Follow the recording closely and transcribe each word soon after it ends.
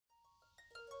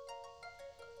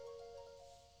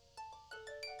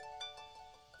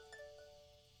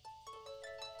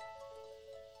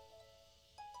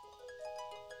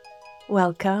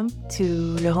Welcome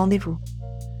to Le Rendezvous.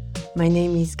 My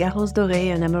name is Garance Doré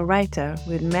and I'm a writer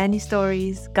with many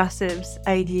stories, gossips,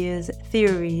 ideas,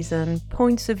 theories, and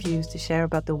points of view to share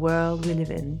about the world we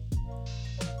live in.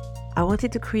 I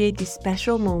wanted to create this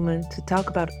special moment to talk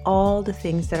about all the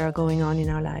things that are going on in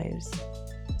our lives.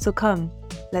 So come,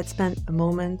 let's spend a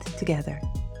moment together.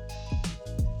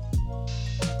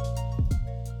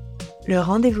 Le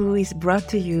Rendezvous is brought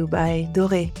to you by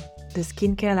Doré, the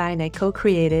skincare line I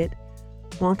co-created,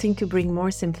 wanting to bring more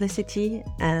simplicity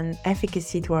and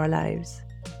efficacy to our lives.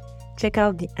 Check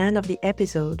out the end of the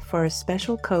episode for a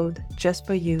special code just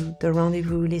for you, the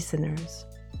Rendezvous listeners.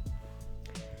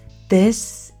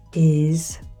 This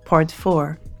is part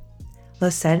 4,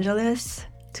 Los Angeles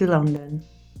to London.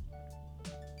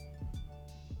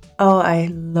 Oh, I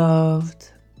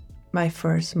loved my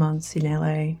first months in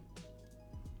LA.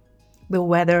 The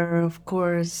weather, of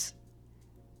course,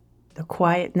 the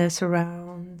quietness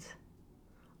around,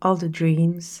 all the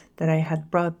dreams that I had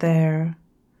brought there,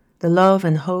 the love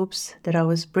and hopes that I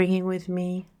was bringing with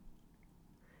me,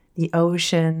 the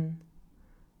ocean,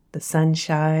 the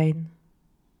sunshine,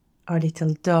 our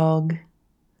little dog,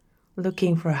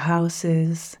 looking for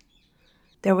houses.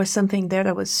 There was something there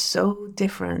that was so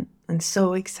different and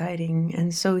so exciting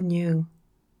and so new.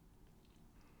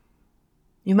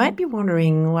 You might be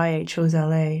wondering why I chose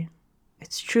LA.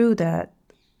 It's true that,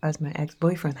 as my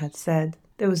ex-boyfriend had said,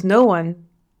 there was no one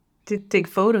to take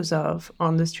photos of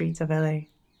on the streets of LA.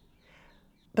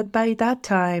 But by that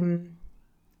time,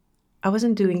 I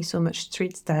wasn't doing so much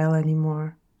street style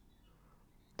anymore.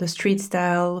 The street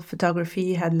style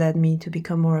photography had led me to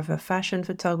become more of a fashion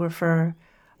photographer.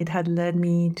 It had led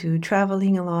me to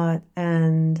traveling a lot,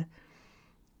 and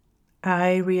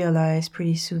I realized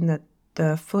pretty soon that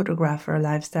the photographer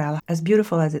lifestyle, as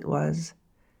beautiful as it was,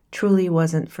 truly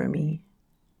wasn't for me.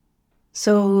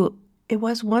 So it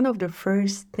was one of the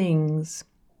first things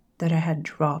that I had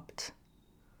dropped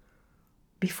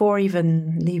before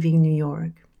even leaving New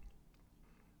York.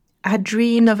 I had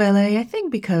dreamed of LA, I think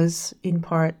because, in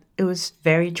part, it was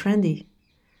very trendy.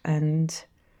 And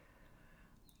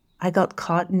I got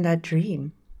caught in that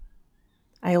dream.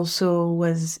 I also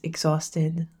was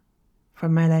exhausted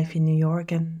from my life in New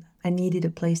York and I needed a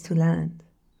place to land.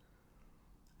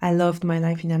 I loved my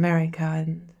life in America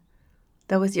and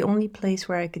that was the only place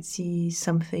where I could see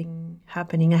something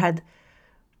happening. I had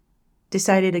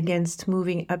decided against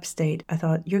moving upstate. I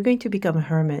thought, you're going to become a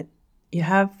hermit. You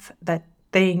have that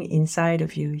thing inside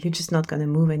of you. You're just not going to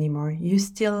move anymore. You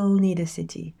still need a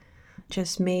city.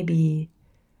 Just maybe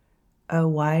a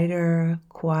wider,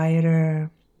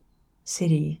 quieter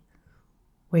city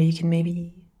where you can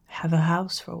maybe have a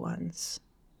house for once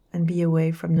and be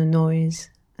away from the noise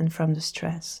and from the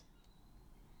stress.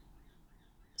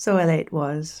 So LA it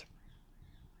was.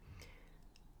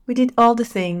 We did all the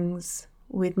things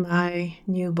with my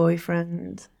new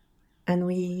boyfriend and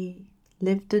we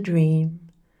lived the dream.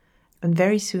 And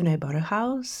very soon I bought a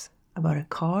house, I bought a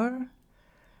car,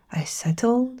 I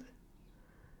settled,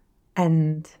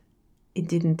 and it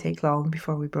didn't take long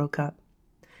before we broke up.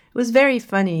 It was very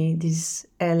funny, this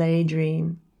LA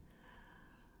dream.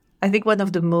 I think one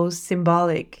of the most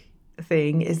symbolic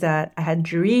thing is that I had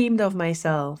dreamed of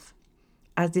myself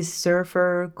as this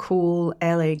surfer, cool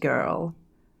LA girl.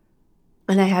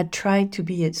 And I had tried to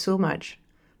be it so much.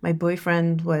 My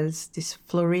boyfriend was this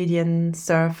Floridian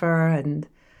surfer and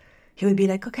he would be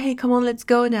like, okay, come on, let's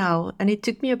go now. And it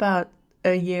took me about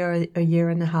a year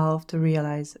and a half to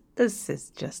realize this is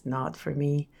just not for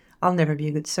me. I'll never be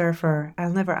a good surfer.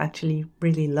 I'll never actually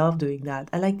really love doing that.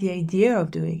 I like the idea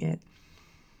of doing it.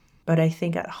 But I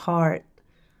think at heart,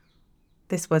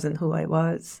 this wasn't who I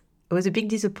was. It was a big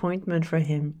disappointment for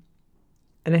him.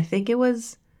 And I think it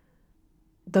was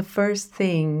the first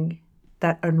thing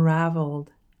that unraveled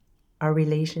our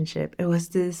relationship. It was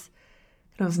this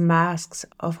kind of masks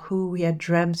of who we had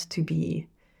dreamt to be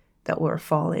that were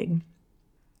falling.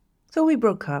 So we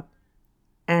broke up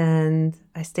and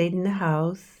I stayed in the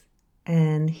house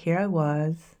and here I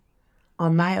was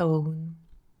on my own,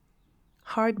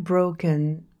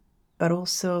 heartbroken, but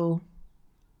also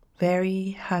very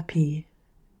happy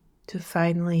to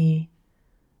finally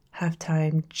have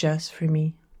time just for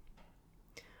me.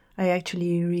 I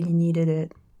actually really needed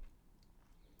it.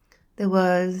 There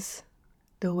was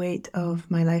the weight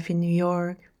of my life in New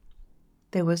York.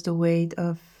 There was the weight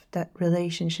of that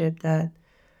relationship that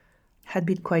had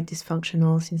been quite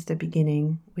dysfunctional since the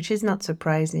beginning, which is not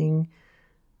surprising,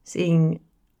 seeing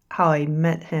how I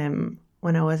met him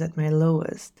when I was at my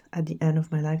lowest at the end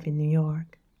of my life in New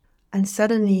York. And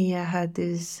suddenly I had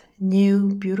this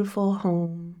new, beautiful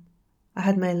home. I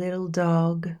had my little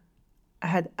dog. I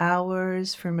had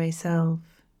hours for myself,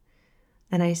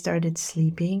 and I started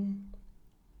sleeping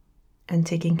and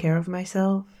taking care of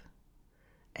myself,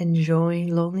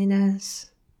 enjoying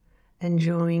loneliness,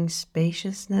 enjoying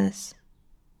spaciousness,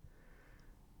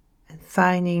 and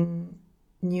finding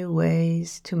new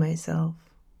ways to myself.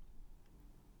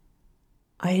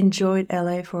 I enjoyed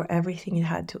LA for everything it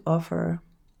had to offer.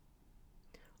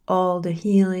 All the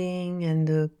healing and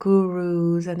the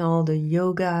gurus and all the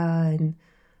yoga, and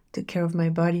took care of my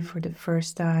body for the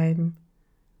first time.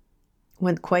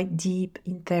 Went quite deep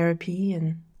in therapy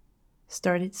and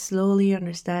started slowly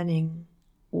understanding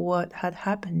what had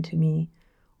happened to me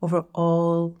over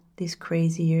all these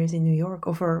crazy years in New York,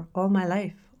 over all my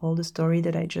life, all the story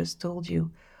that I just told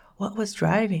you. What was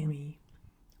driving me?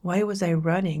 Why was I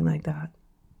running like that?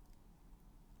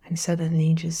 And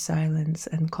suddenly just silence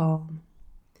and calm.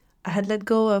 I had let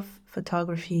go of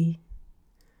photography,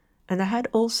 and I had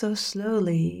also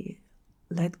slowly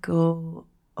let go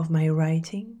of my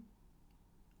writing.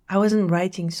 I wasn't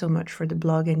writing so much for the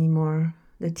blog anymore.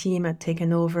 The team had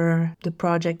taken over. The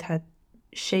project had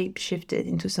shape-shifted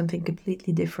into something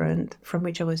completely different, from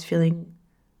which I was feeling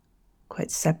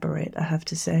quite separate, I have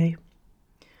to say.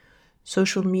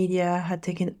 Social media had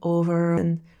taken over,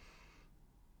 and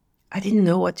I didn't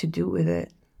know what to do with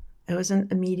it. It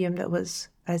wasn't a medium that was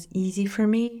as easy for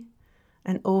me.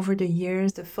 And over the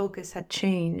years, the focus had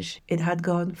changed. It had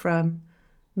gone from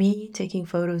me taking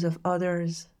photos of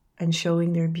others and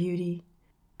showing their beauty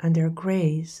and their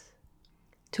grace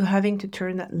to having to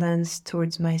turn that lens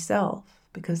towards myself,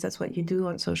 because that's what you do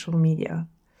on social media.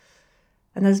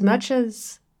 And as much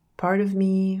as part of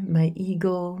me, my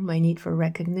ego, my need for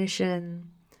recognition,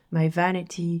 my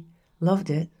vanity, loved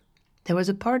it, there was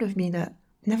a part of me that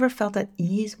never felt at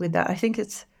ease with that. I think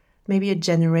it's maybe a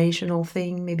generational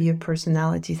thing, maybe a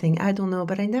personality thing, I don't know,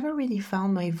 but I never really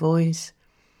found my voice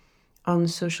on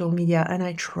social media, and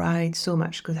I tried so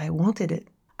much because I wanted it.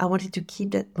 I wanted to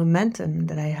keep that momentum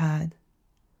that I had.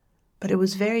 But it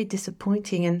was very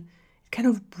disappointing, and it kind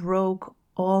of broke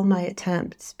all my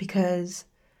attempts, because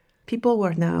people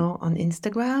were now on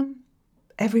Instagram.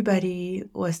 Everybody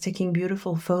was taking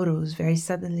beautiful photos very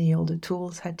suddenly. All the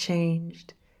tools had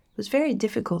changed. It was very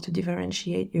difficult to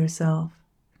differentiate yourself.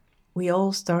 We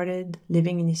all started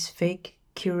living in this fake,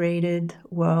 curated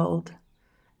world,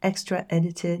 extra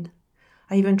edited.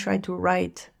 I even tried to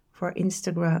write for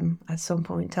Instagram at some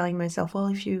point, telling myself, well,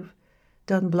 if you've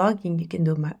done blogging, you can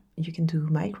do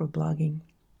microblogging,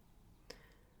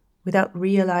 without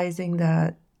realizing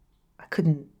that I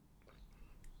couldn't.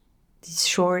 These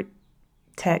short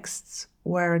texts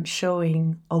weren't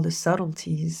showing all the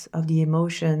subtleties of the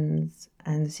emotions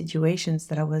and the situations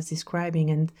that I was describing,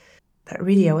 and that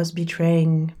really I was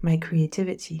betraying my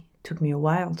creativity. It took me a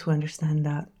while to understand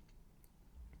that.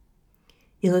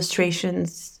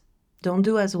 Illustrations don't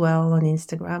do as well on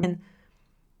Instagram, and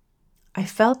I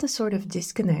felt a sort of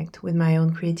disconnect with my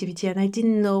own creativity, and I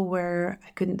didn't know where I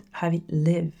could have it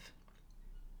live.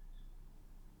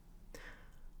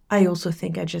 I also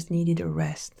think I just needed a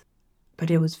rest,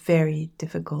 but it was very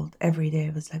difficult. Every day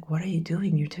I was like, what are you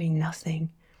doing? You're doing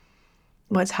nothing.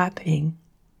 What's happening?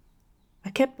 I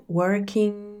kept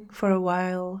working for a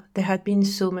while. There had been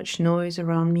so much noise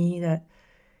around me that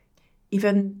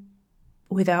even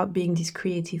without being this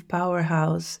creative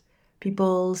powerhouse,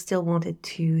 people still wanted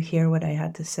to hear what I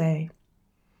had to say.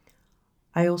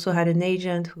 I also had an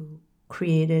agent who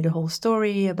created a whole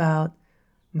story about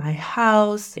my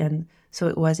house, and so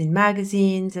it was in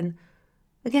magazines. And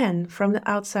again, from the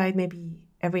outside, maybe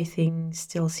everything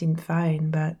still seemed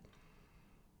fine, but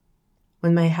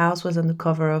when my house was on the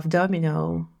cover of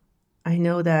Domino, I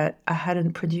know that I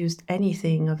hadn't produced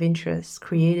anything of interest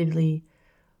creatively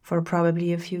for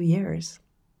probably a few years.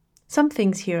 Some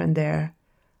things here and there,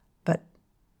 but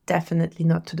definitely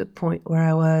not to the point where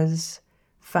I was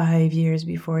 5 years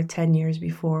before, 10 years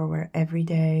before, where every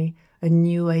day a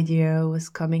new idea was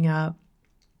coming up,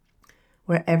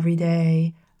 where every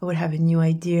day I would have a new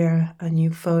idea, a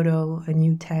new photo, a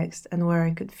new text, and where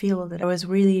I could feel that I was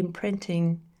really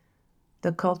imprinting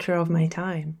the culture of my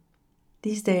time.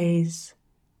 These days,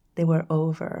 they were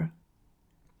over.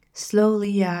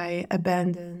 Slowly, I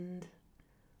abandoned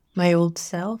my old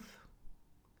self,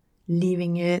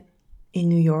 leaving it in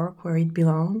New York where it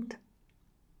belonged.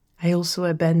 I also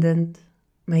abandoned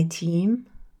my team,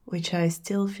 which I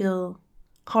still feel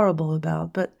horrible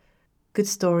about, but good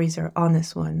stories are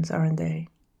honest ones, aren't they?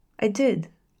 I did.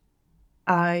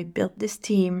 I built this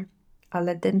team, I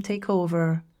let them take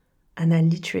over, and I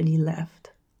literally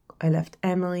left. I left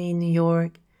Emily in New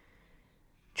York,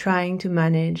 trying to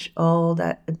manage all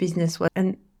that a business was.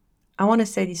 And I want to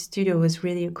say this studio was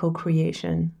really a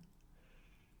co-creation.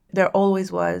 there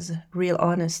always was real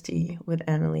honesty with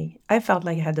Emily. I felt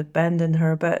like I had abandoned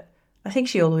her, but I think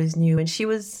she always knew, and she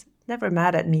was never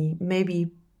mad at me, maybe,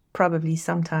 probably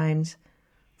sometimes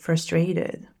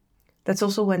frustrated. That's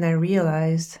also when I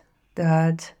realized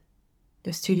that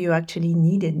the studio actually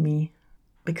needed me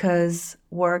because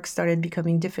work started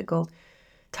becoming difficult.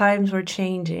 Times were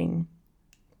changing.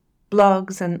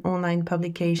 Blogs and online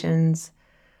publications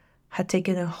had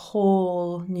taken a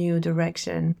whole new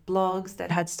direction. Blogs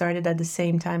that had started at the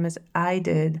same time as I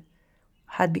did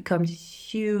had become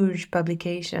huge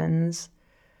publications.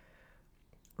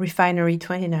 Refinery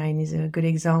 29 is a good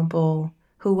example.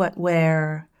 Who, What,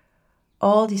 Where.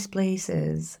 All these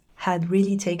places had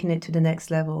really taken it to the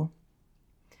next level.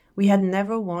 We had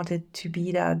never wanted to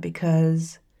be that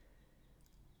because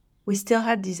we still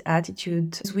had this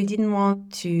attitude. We didn't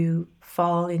want to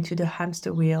fall into the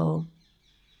hamster wheel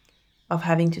of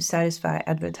having to satisfy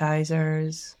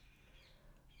advertisers,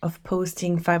 of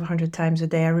posting 500 times a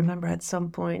day. I remember at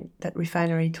some point that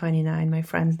Refinery 29, my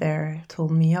friends there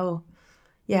told me, oh,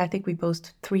 yeah, I think we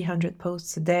post 300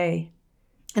 posts a day.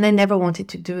 And I never wanted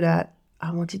to do that.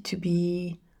 I wanted to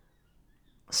be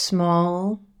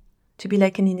small, to be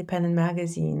like an independent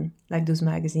magazine, like those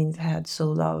magazines I had so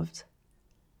loved.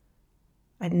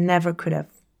 I never could have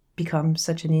become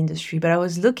such an industry, but I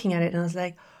was looking at it and I was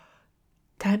like,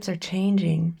 times are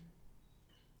changing.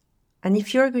 And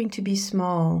if you're going to be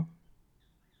small,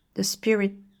 the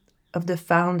spirit of the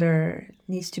founder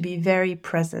needs to be very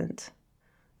present.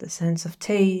 The sense of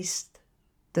taste,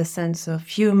 the sense of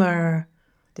humor,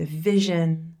 the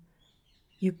vision.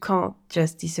 You can't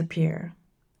just disappear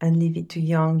and leave it to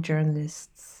young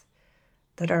journalists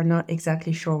that are not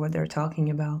exactly sure what they're talking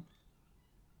about.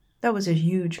 That was a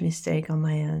huge mistake on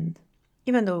my end.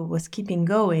 Even though it was keeping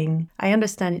going, I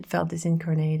understand it felt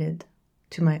disincarnated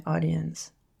to my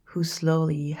audience, who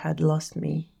slowly had lost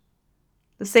me.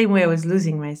 The same way I was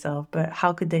losing myself, but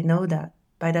how could they know that?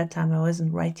 By that time, I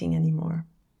wasn't writing anymore.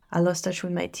 I lost touch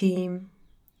with my team.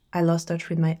 I lost touch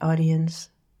with my audience.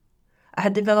 I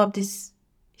had developed this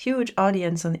huge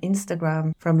audience on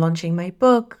Instagram from launching my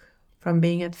book, from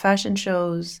being at fashion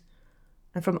shows,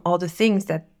 and from all the things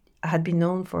that I had been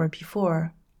known for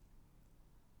before.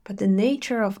 But the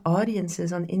nature of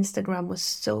audiences on Instagram was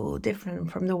so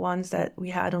different from the ones that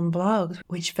we had on blogs,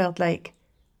 which felt like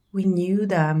we knew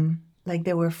them, like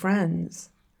they were friends.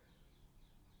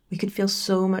 We could feel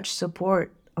so much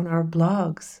support on our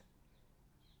blogs.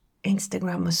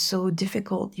 Instagram was so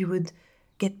difficult. You would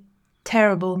get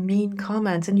terrible, mean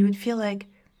comments, and you would feel like,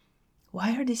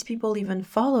 why are these people even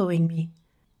following me?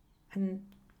 And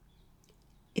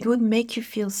it would make you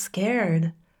feel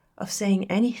scared of saying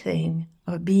anything,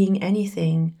 of being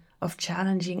anything, of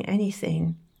challenging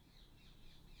anything.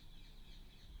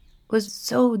 It was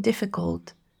so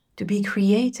difficult to be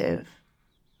creative.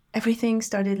 Everything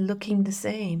started looking the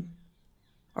same.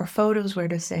 Our photos were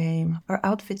the same. Our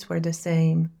outfits were the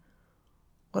same.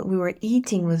 What we were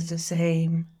eating was the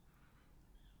same.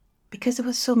 Because there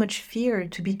was so much fear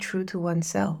to be true to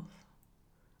oneself.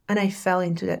 And I fell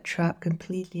into that trap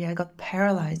completely. I got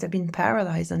paralyzed. I've been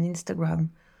paralyzed on Instagram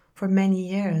for many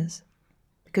years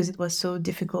because it was so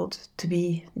difficult to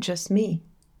be just me.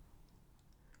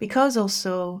 Because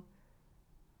also,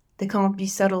 there can't be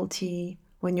subtlety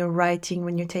when you're writing,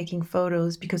 when you're taking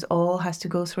photos, because all has to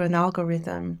go through an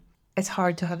algorithm. It's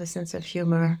hard to have a sense of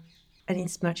humor, and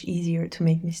it's much easier to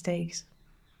make mistakes.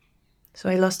 So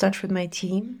I lost touch with my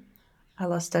team. I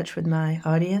lost touch with my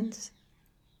audience.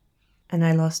 And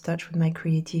I lost touch with my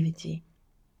creativity.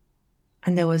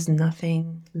 And there was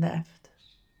nothing left.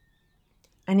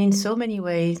 And in so many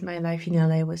ways, my life in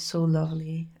LA was so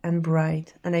lovely and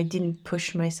bright, and I didn't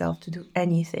push myself to do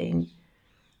anything.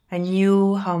 I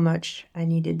knew how much I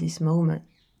needed this moment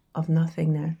of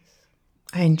nothingness.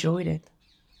 I enjoyed it.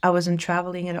 I wasn't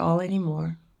traveling at all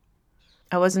anymore.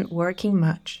 I wasn't working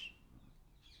much.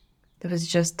 There was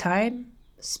just time,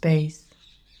 space,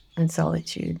 and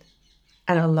solitude,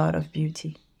 and a lot of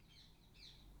beauty.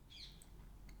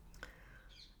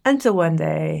 Until one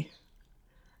day,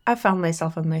 I found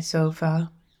myself on my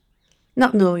sofa,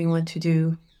 not knowing what to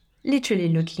do, literally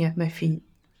looking at my feet.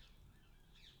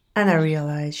 And I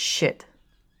realized, shit,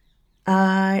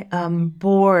 I am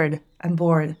bored. I'm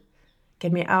bored.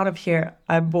 Get me out of here.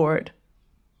 I'm bored.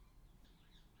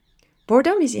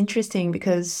 Boredom is interesting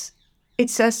because it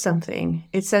says something.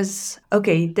 It says,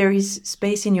 okay, there is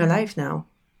space in your life now.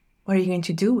 What are you going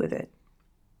to do with it?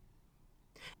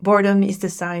 Boredom is the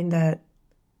sign that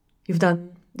you've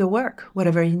done the work,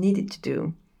 whatever you needed to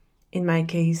do. In my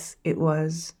case, it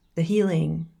was the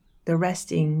healing, the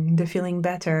resting, the feeling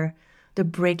better, the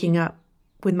breaking up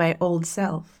with my old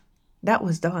self. That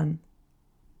was done.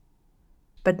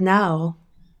 But now,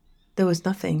 there was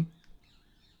nothing.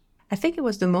 I think it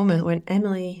was the moment when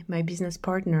Emily, my business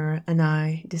partner, and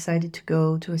I decided to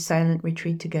go to a silent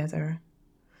retreat together.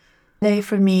 LA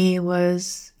for me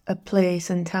was a place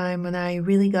and time when I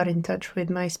really got in touch with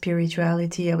my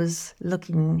spirituality. I was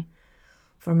looking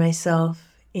for myself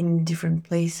in different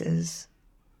places.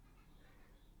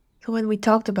 So when we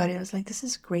talked about it, I was like, this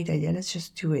is a great idea. Let's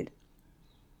just do it.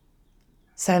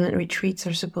 Silent retreats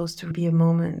are supposed to be a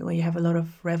moment where you have a lot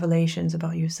of revelations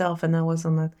about yourself, and I was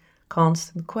on a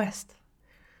constant quest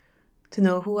to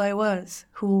know who I was,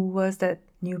 who was that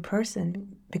new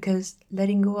person, because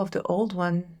letting go of the old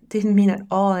one didn't mean at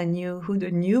all I knew who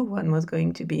the new one was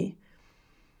going to be.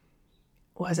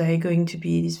 Was I going to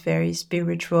be this very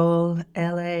spiritual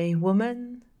LA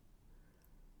woman?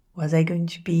 Was I going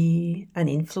to be an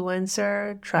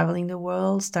influencer, traveling the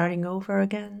world, starting over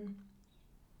again?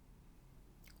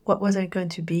 What was I going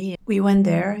to be? We went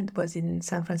there. It was in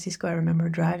San Francisco. I remember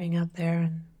driving up there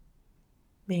and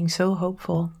being so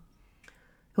hopeful.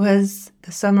 It was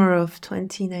the summer of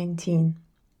 2019.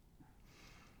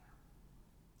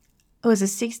 It was a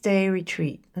 6-day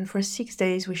retreat. And for 6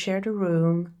 days, we shared a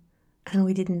room and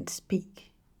we didn't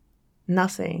speak.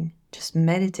 Nothing. Just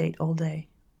meditate all day.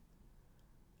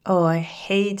 Oh, I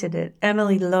hated it.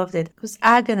 Emily loved it. It was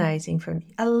agonizing for me.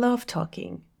 I love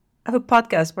talking. I have a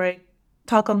podcast where I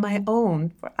talk on my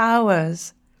own for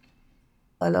hours.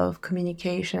 I love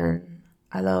communication.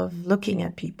 I love looking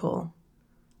at people.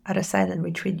 At a silent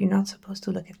retreat, you're not supposed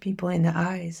to look at people in the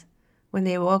eyes. When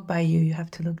they walk by you, you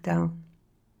have to look down.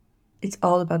 It's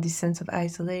all about this sense of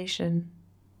isolation.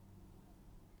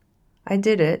 I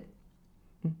did it.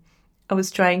 I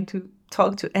was trying to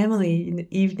talk to Emily in the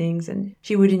evenings and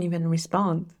she wouldn't even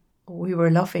respond. We were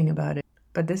laughing about it.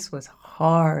 But this was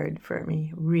hard for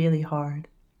me, really hard.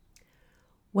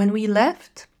 When we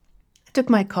left, I took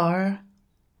my car,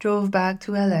 drove back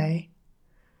to LA,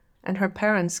 and her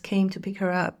parents came to pick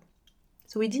her up.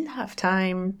 So we didn't have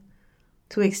time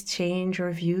to exchange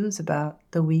our views about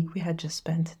the week we had just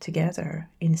spent together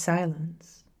in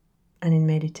silence and in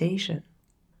meditation.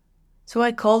 So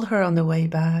I called her on the way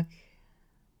back,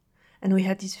 and we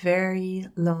had this very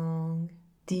long,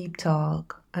 deep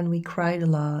talk, and we cried a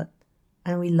lot,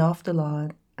 and we laughed a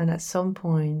lot, and at some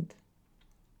point,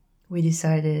 we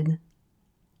decided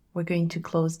we're going to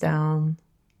close down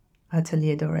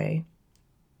Atelier Doré,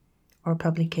 our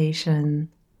publication,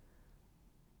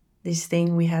 this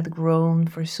thing we had grown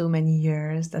for so many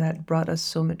years that had brought us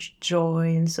so much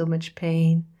joy and so much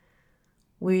pain.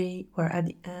 We were at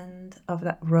the end of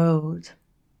that road.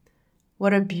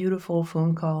 What a beautiful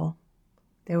phone call.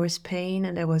 There was pain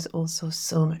and there was also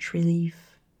so much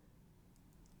relief.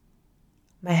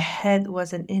 My head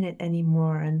wasn't in it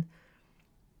anymore, and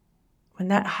when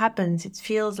that happens, it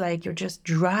feels like you're just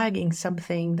dragging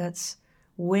something that's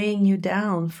weighing you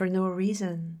down for no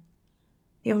reason.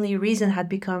 The only reason had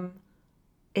become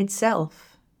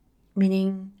itself,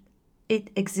 meaning it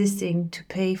existing to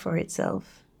pay for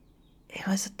itself. It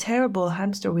was a terrible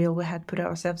hamster wheel we had put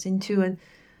ourselves into, and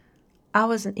I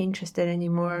wasn't interested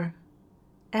anymore.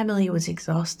 Emily was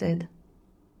exhausted.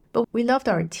 But we loved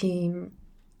our team,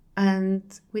 and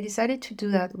we decided to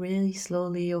do that really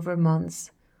slowly over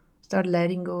months. Start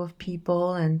letting go of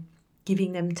people and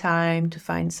giving them time to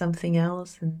find something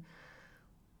else. And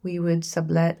we would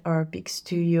sublet our big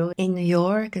studio in New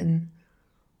York and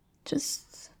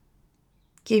just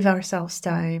give ourselves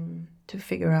time to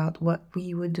figure out what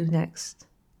we would do next.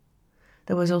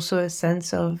 There was also a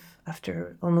sense of,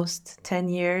 after almost 10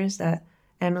 years, that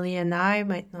Emily and I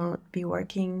might not be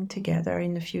working together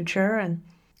in the future, and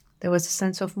there was a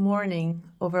sense of mourning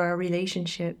over our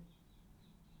relationship.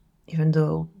 Even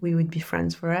though we would be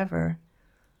friends forever,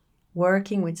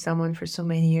 working with someone for so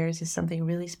many years is something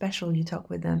really special. You talk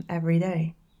with them every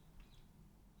day.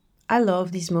 I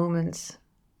love these moments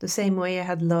the same way I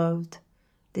had loved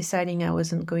deciding I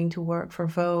wasn't going to work for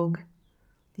Vogue.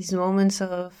 These moments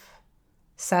of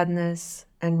sadness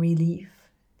and relief,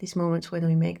 these moments when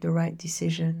we make the right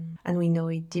decision and we know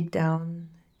it deep down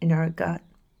in our gut.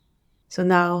 So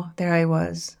now there I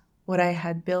was. What I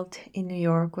had built in New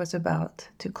York was about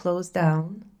to close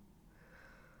down.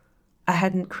 I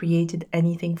hadn't created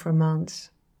anything for months.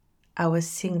 I was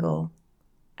single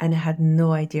and I had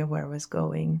no idea where I was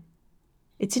going.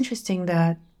 It's interesting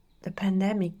that the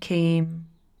pandemic came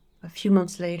a few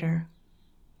months later.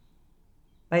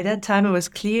 By that time, I was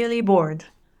clearly bored.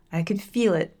 I could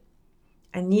feel it.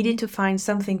 I needed to find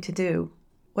something to do.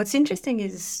 What's interesting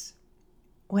is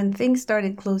when things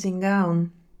started closing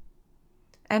down,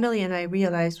 Emily and I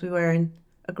realized we were in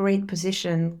a great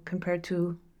position compared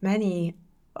to many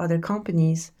other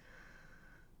companies.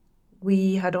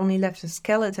 We had only left a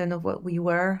skeleton of what we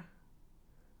were.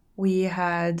 We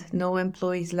had no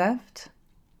employees left,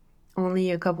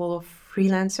 only a couple of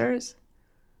freelancers.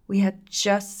 We had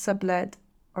just sublet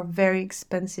our very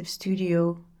expensive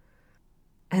studio,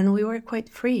 and we were quite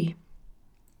free.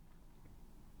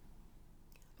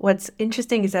 What's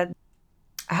interesting is that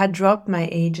I had dropped my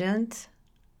agent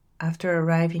after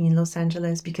arriving in Los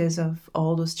Angeles because of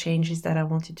all those changes that I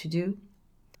wanted to do.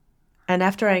 And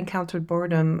after I encountered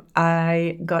boredom,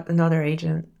 I got another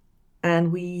agent,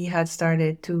 and we had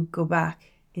started to go back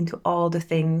into all the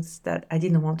things that I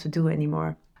didn't want to do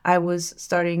anymore. I was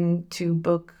starting to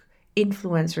book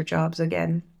influencer jobs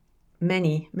again,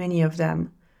 many of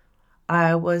them.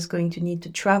 I was going to need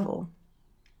to travel.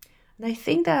 And I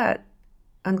think that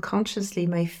unconsciously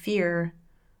my fear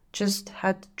just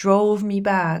had drove me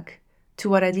back to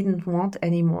what I didn't want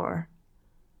anymore.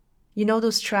 You know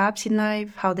those traps in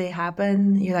life, how they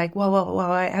happen? You're like, well,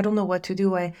 I don't know what to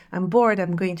do. I'm bored.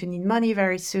 I'm going to need money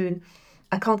very soon.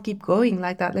 I can't keep going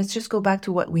like that. Let's just go back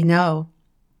to what we know.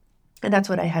 And that's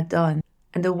what I had done.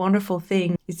 And the wonderful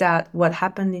thing is that what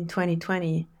happened in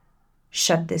 2020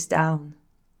 shut this down.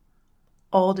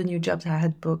 All the new jobs I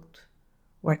had booked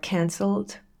were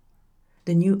canceled.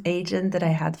 The new agent that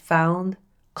I had found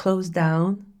closed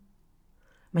down.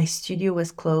 My studio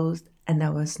was closed and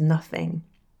there was nothing.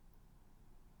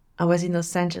 I was in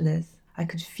Los Angeles. I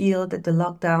could feel that the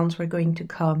lockdowns were going to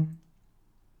come.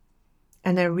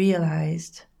 And I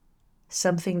realized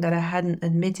something that I hadn't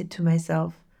admitted to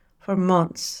myself for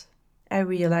months. I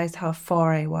realized how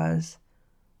far I was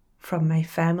from my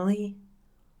family,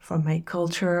 from my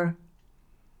culture,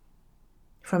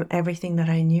 from everything that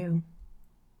I knew.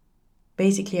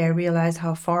 Basically, I realized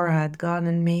how far I had gone,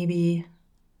 and maybe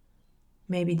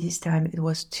this time it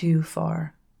was too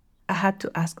far. I had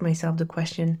to ask myself the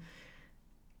question,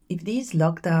 if these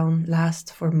lockdowns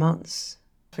last for months,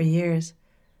 for years,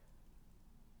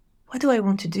 what do I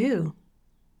want to do?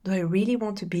 Do I really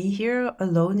want to be here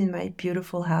alone in my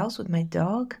beautiful house with my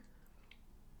dog?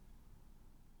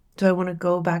 Do I want to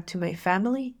go back to my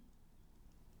family?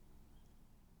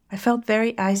 I felt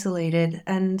very isolated,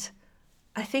 and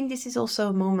I think this is also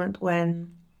a moment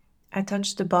when I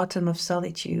touched the bottom of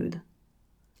solitude.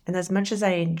 And as much as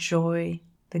I enjoy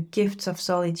the gifts of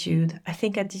solitude, I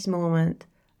think at this moment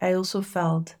I also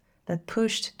felt that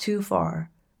pushed too far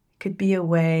could be a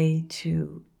way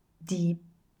to deep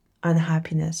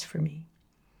unhappiness for me.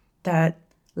 That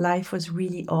life was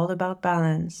really all about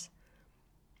balance,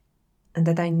 and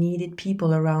that I needed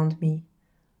people around me,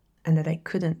 and that I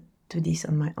couldn't do this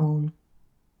on my own.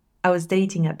 I was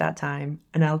dating at that time,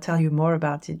 and I'll tell you more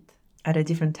about it at a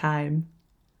different time,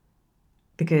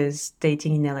 because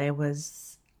dating in LA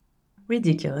was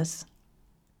ridiculous.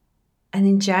 And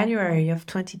in January of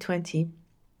 2020,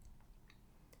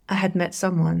 I had met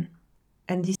someone,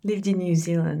 and he lived in New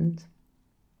Zealand.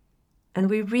 And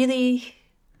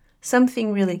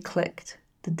something really clicked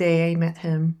the day I met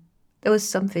him. There was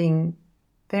something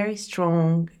very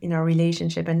strong in our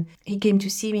relationship, and he came to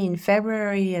see me in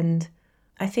February, and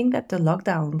I think that the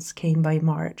lockdowns came by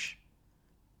March.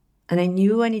 And I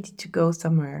knew I needed to go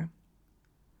somewhere.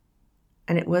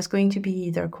 And it was going to be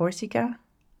either Corsica,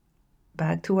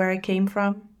 back to where I came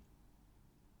from,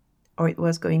 or it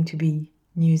was going to be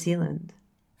New Zealand,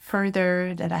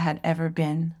 further than I had ever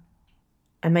been.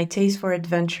 And my taste for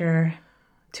adventure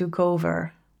took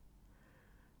over.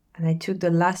 And I took the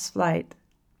last flight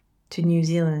to New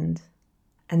Zealand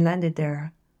and landed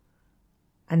there.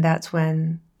 And that's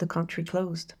when the country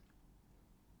closed.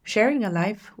 Sharing a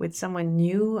life with someone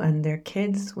new and their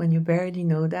kids when you barely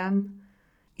know them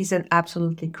is an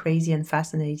absolutely crazy and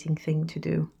fascinating thing to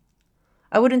do.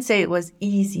 I wouldn't say it was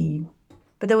easy,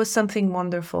 but there was something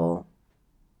wonderful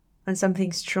and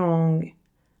something strong,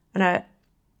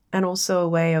 and also a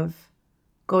way of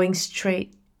going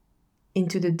straight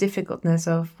into the difficultness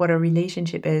of what a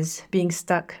relationship is, being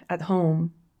stuck at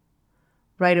home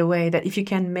right away, that if you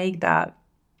can make that,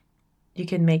 you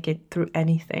can make it through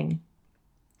anything.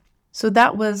 So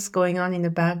that was going on in the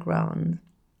background.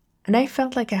 And I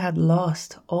felt like I had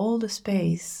lost all the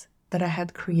space that I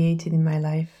had created in my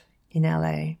life in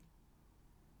LA.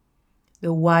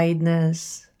 The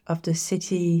wideness of the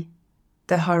city,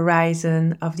 the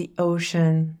horizon of the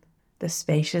ocean, the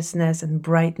spaciousness and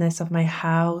brightness of my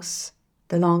house,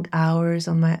 the long hours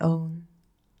on my own.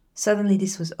 Suddenly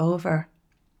this was over.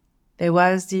 There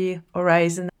was the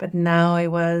horizon, but now I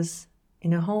was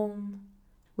in a home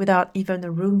without even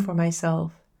a room for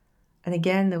myself. And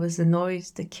again, there was the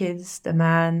noise, the kids, the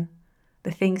man,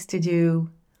 the things to do,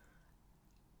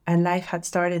 and life had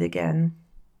started again.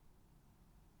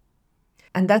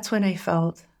 And that's when I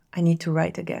felt I need to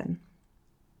write again.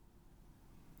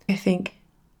 I think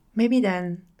maybe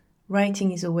then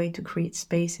writing is a way to create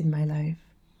space in my life.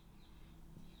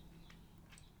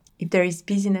 If there is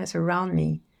busyness around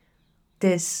me,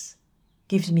 this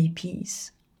gives me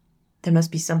peace. There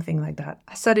must be something like that.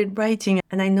 I started writing,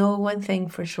 and I know one thing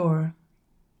for sure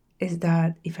is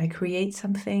that if I create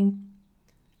something,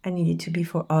 I need it to be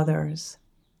for others.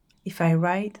 If I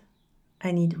write,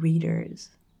 I need readers.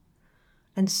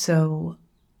 And so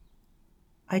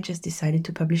I just decided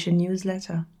to publish a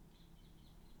newsletter.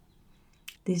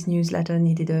 This newsletter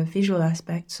needed a visual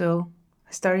aspect, so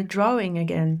I started drawing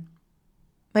again.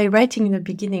 My writing in the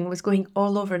beginning was going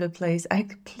all over the place. I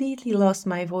completely lost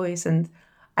my voice and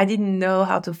I didn't know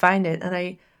how to find it. And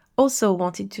I also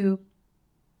wanted to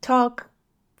talk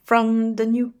from the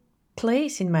new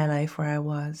place in my life where I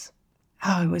was.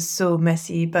 Oh, it was so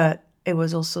messy, but it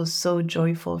was also so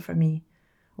joyful for me.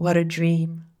 What a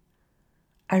dream.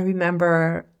 I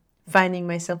remember finding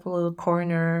myself a little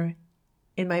corner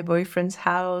in my boyfriend's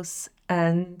house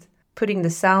and putting the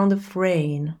sound of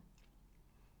rain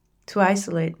to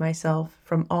isolate myself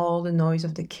from all the noise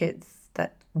of the kids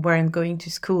that weren't going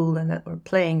to school and that were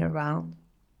playing around.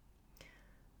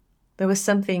 There was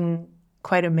something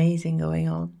quite amazing going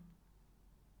on.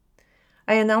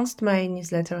 I announced my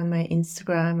newsletter on my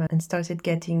Instagram and started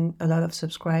getting a lot of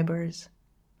subscribers.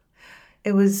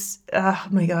 It was, oh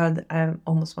my God, I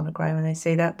almost want to cry when I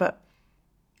say that, but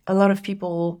a lot of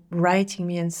people writing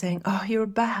me and saying, "Oh, you're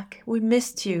back. We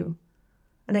missed you."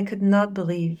 And I could not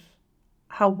believe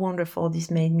how wonderful this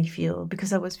made me feel,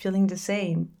 because I was feeling the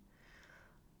same.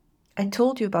 I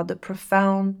told you about the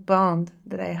profound bond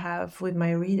that I have with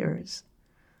my readers.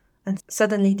 And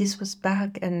suddenly this was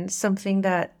back, and something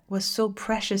that was so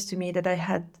precious to me that I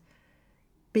had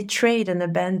betrayed and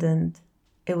abandoned.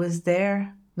 It was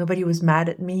there. Nobody was mad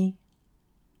at me.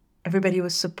 Everybody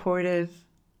was supportive.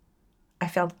 I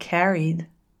felt carried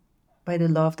by the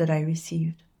love that I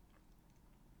received.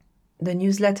 The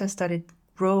newsletter started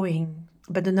growing,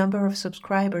 but the number of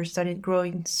subscribers started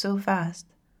growing so fast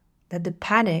that the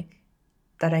panic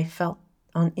that I felt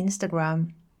on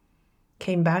Instagram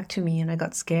came back to me and I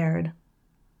got scared.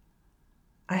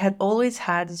 I had always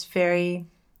had this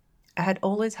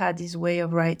way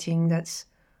of writing that's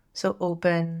so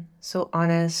open, so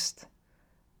honest,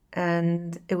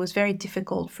 and it was very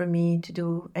difficult for me to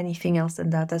do anything else than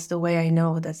that. That's the way I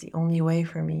know, that's the only way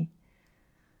for me.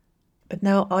 But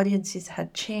now audiences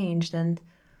had changed and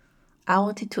I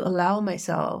wanted to allow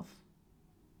myself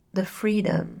the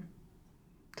freedom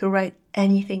to write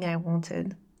anything I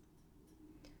wanted.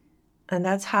 And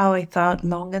that's how I thought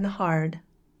long and hard.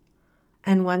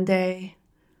 And one day,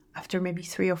 after maybe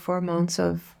 3 or 4 months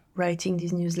of writing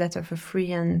this newsletter for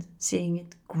free and seeing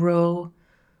it grow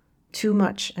too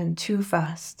much and too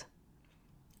fast,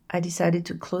 I decided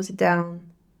to close it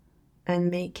down and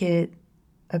make it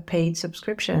a paid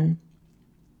subscription,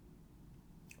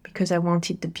 because I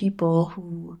wanted the people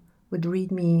who would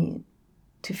read me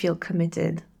to feel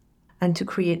committed and to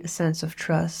create a sense of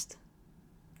trust.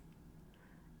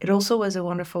 It also was a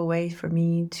wonderful way for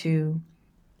me to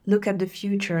look at the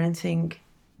future and think,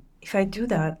 if I do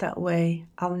that way,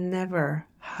 I'll never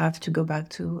have to go back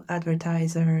to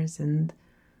advertisers and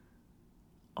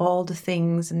all the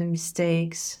things and the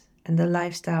mistakes and the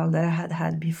lifestyle that I had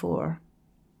had before.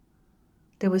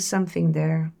 There was something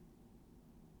there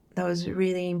that was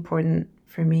really important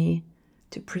for me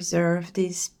to preserve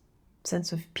this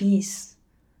sense of peace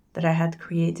that I had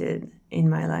created in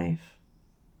my life.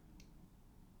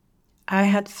 I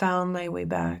had found my way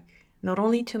back, not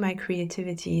only to my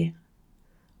creativity,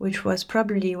 which was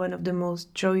probably one of the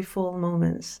most joyful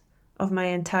moments of my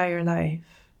entire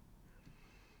life.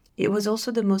 It was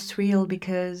also the most real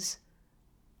because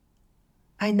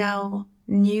I now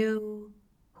knew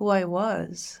who I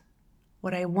was,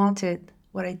 what I wanted,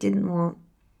 what I didn't want.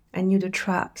 I knew the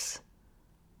traps.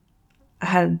 I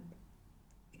had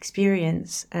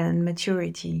experience and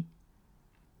maturity.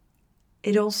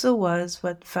 It also was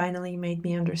what finally made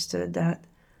me understood that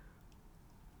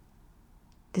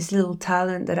this little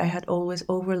talent that I had always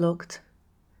overlooked,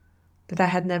 that I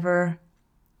had never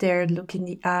dared look in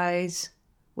the eyes,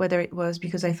 whether it was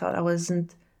because I thought I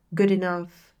wasn't good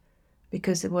enough,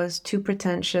 because it was too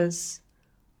pretentious,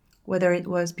 whether it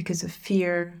was because of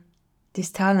fear,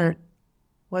 this talent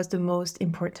was the most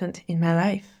important in my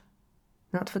life.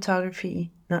 Not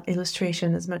photography, not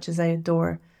illustration, as much as I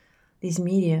adore these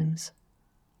mediums.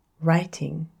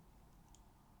 Writing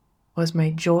was my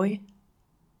joy,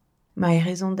 my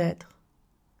raison d'être,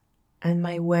 and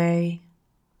my way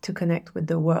to connect with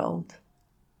the world.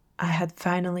 I had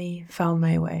finally found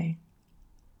my way.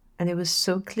 And it was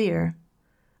so clear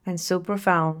and so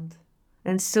profound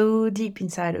and so deep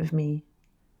inside of me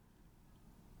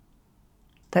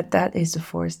that is the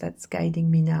force that's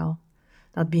guiding me now.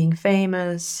 Not being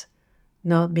famous,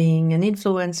 not being an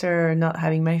influencer, not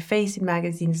having my face in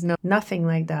magazines, no, nothing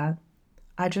like that.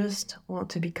 I just want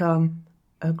to become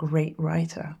a great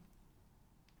writer.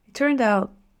 It turned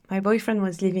out my boyfriend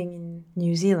was living in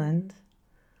New Zealand,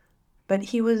 but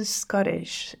he was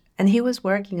Scottish and he was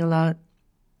working a lot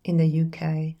in the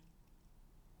UK.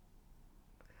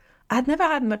 I'd never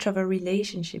had much of a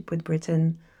relationship with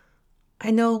Britain.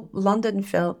 I know London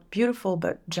felt beautiful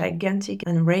but gigantic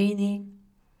and rainy.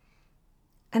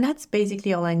 And that's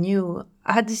basically all I knew.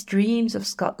 I had these dreams of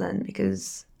Scotland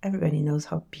because everybody knows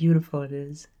how beautiful it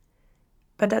is.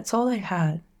 But that's all I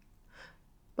had.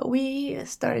 But we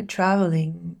started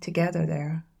traveling together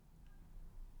there.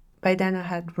 By then I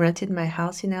had rented my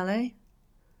house in LA,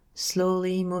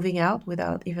 slowly moving out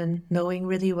without even knowing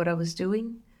really what I was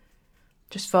doing,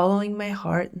 just following my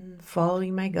heart and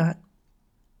following my gut.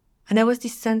 And there was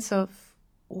this sense of,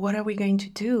 what are we going to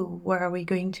do? Where are we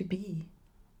going to be?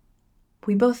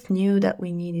 We both knew that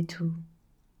we needed to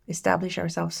establish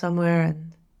ourselves somewhere,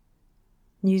 and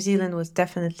New Zealand was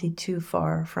definitely too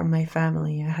far from my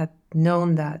family. I had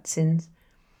known that since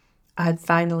I had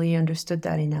finally understood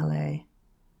that in LA.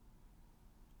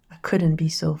 I couldn't be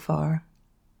so far.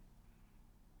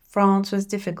 France was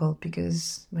difficult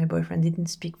because my boyfriend didn't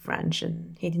speak French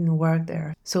and he didn't work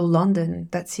there. So London,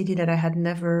 that city that I had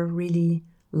never really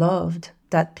loved,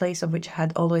 that place of which I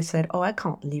had always said, oh, I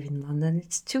can't live in London.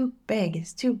 It's too big,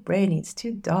 it's too brainy, it's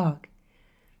too dark,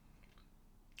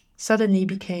 suddenly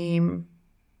became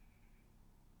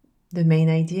the main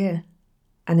idea.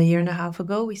 And a year and a half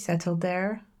ago, we settled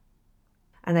there.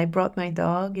 And I brought my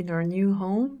dog in our new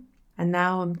home. And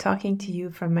now I'm talking to you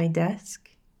from my desk,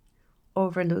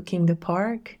 overlooking the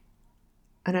park.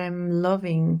 And I'm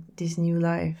loving this new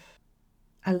life.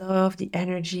 I love the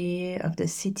energy of the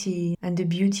city and the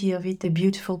beauty of it, the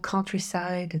beautiful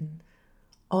countryside and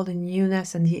all the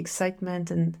newness and the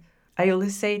excitement. And I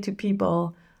always say to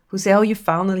people who say, oh, you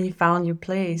finally found your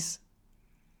place.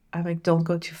 I'm like, don't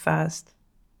go too fast.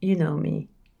 You know me.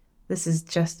 This is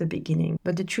just the beginning.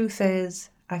 But the truth is,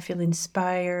 I feel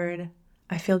inspired.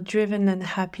 I feel driven and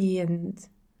happy and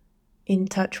in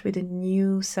touch with a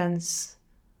new sense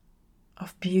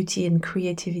of beauty and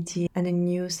creativity and a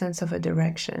new sense of a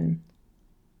direction.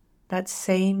 That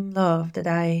same love that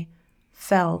I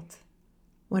felt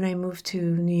when I moved to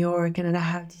New York and then I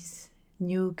had this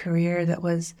new career that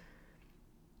was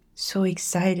so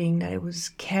exciting that it was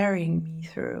carrying me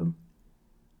through.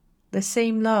 The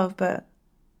same love, but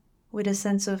with a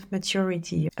sense of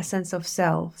maturity, a sense of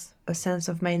self, a sense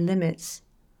of my limits,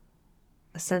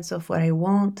 a sense of what I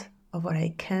want, of what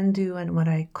I can do and what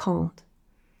I can't,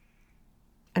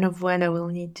 and of when I will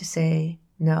need to say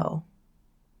no.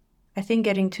 I think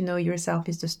getting to know yourself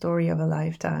is the story of a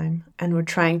lifetime, and we're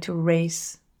trying to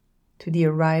race to the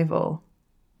arrival,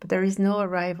 but there is no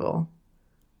arrival.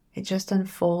 It just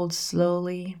unfolds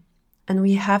slowly, and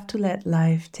we have to let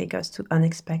life take us to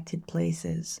unexpected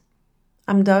places.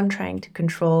 I'm done trying to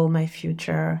control my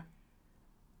future.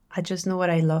 I just know what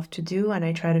I love to do, and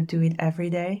I try to do it every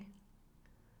day.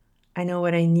 I know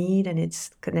what I need, and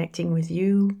it's connecting with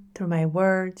you through my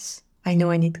words. I know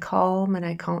I need calm, and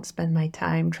I can't spend my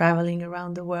time traveling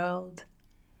around the world.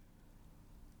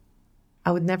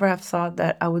 I would never have thought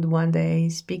that I would one day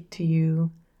speak to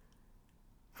you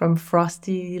from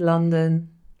frosty London,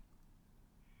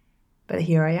 but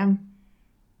here I am.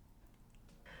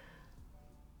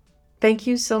 Thank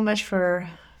you so much for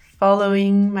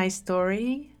following my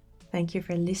story. Thank you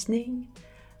for listening.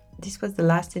 This was the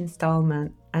last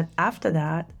installment, and after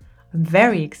that, I'm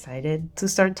very excited to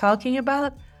start talking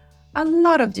about a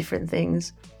lot of different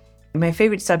things. My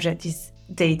favorite subject is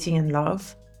dating and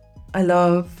love. I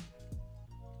love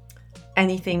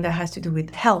anything that has to do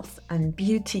with health and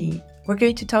beauty. We're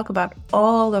going to talk about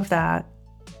all of that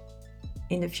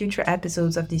in the future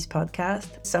episodes of this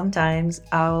podcast. Sometimes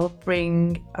I'll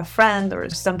bring a friend or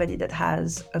somebody that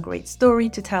has a great story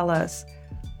to tell us.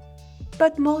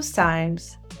 But most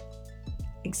times,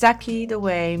 exactly the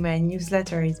way my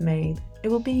newsletter is made, it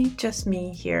will be just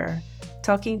me here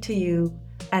talking to you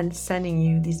and sending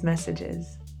you these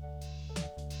messages.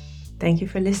 Thank you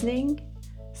for listening.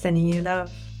 Sending you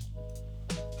love.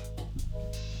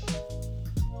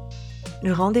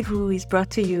 Le Rendezvous is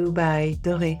brought to you by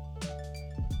Doré.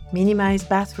 Minimize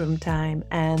bathroom time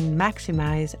and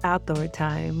maximize outdoor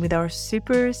time with our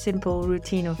super simple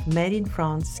routine of made in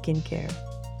France skincare.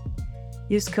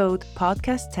 Use code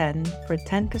podcast10 for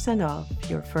 10% off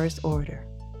your first order.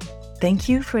 Thank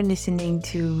you for listening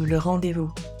to Le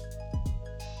Rendezvous.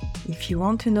 If you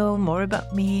want to know more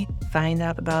about me, find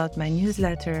out about my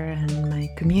newsletter and my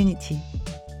community,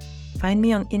 find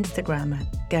me on Instagram at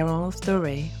Garance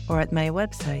Doré or at my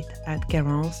website at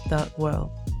garance.world.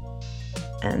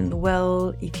 And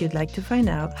well, if you'd like to find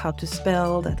out how to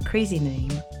spell that crazy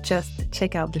name, just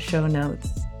check out the show notes.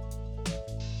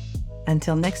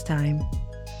 Until next time,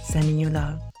 sending you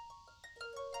love.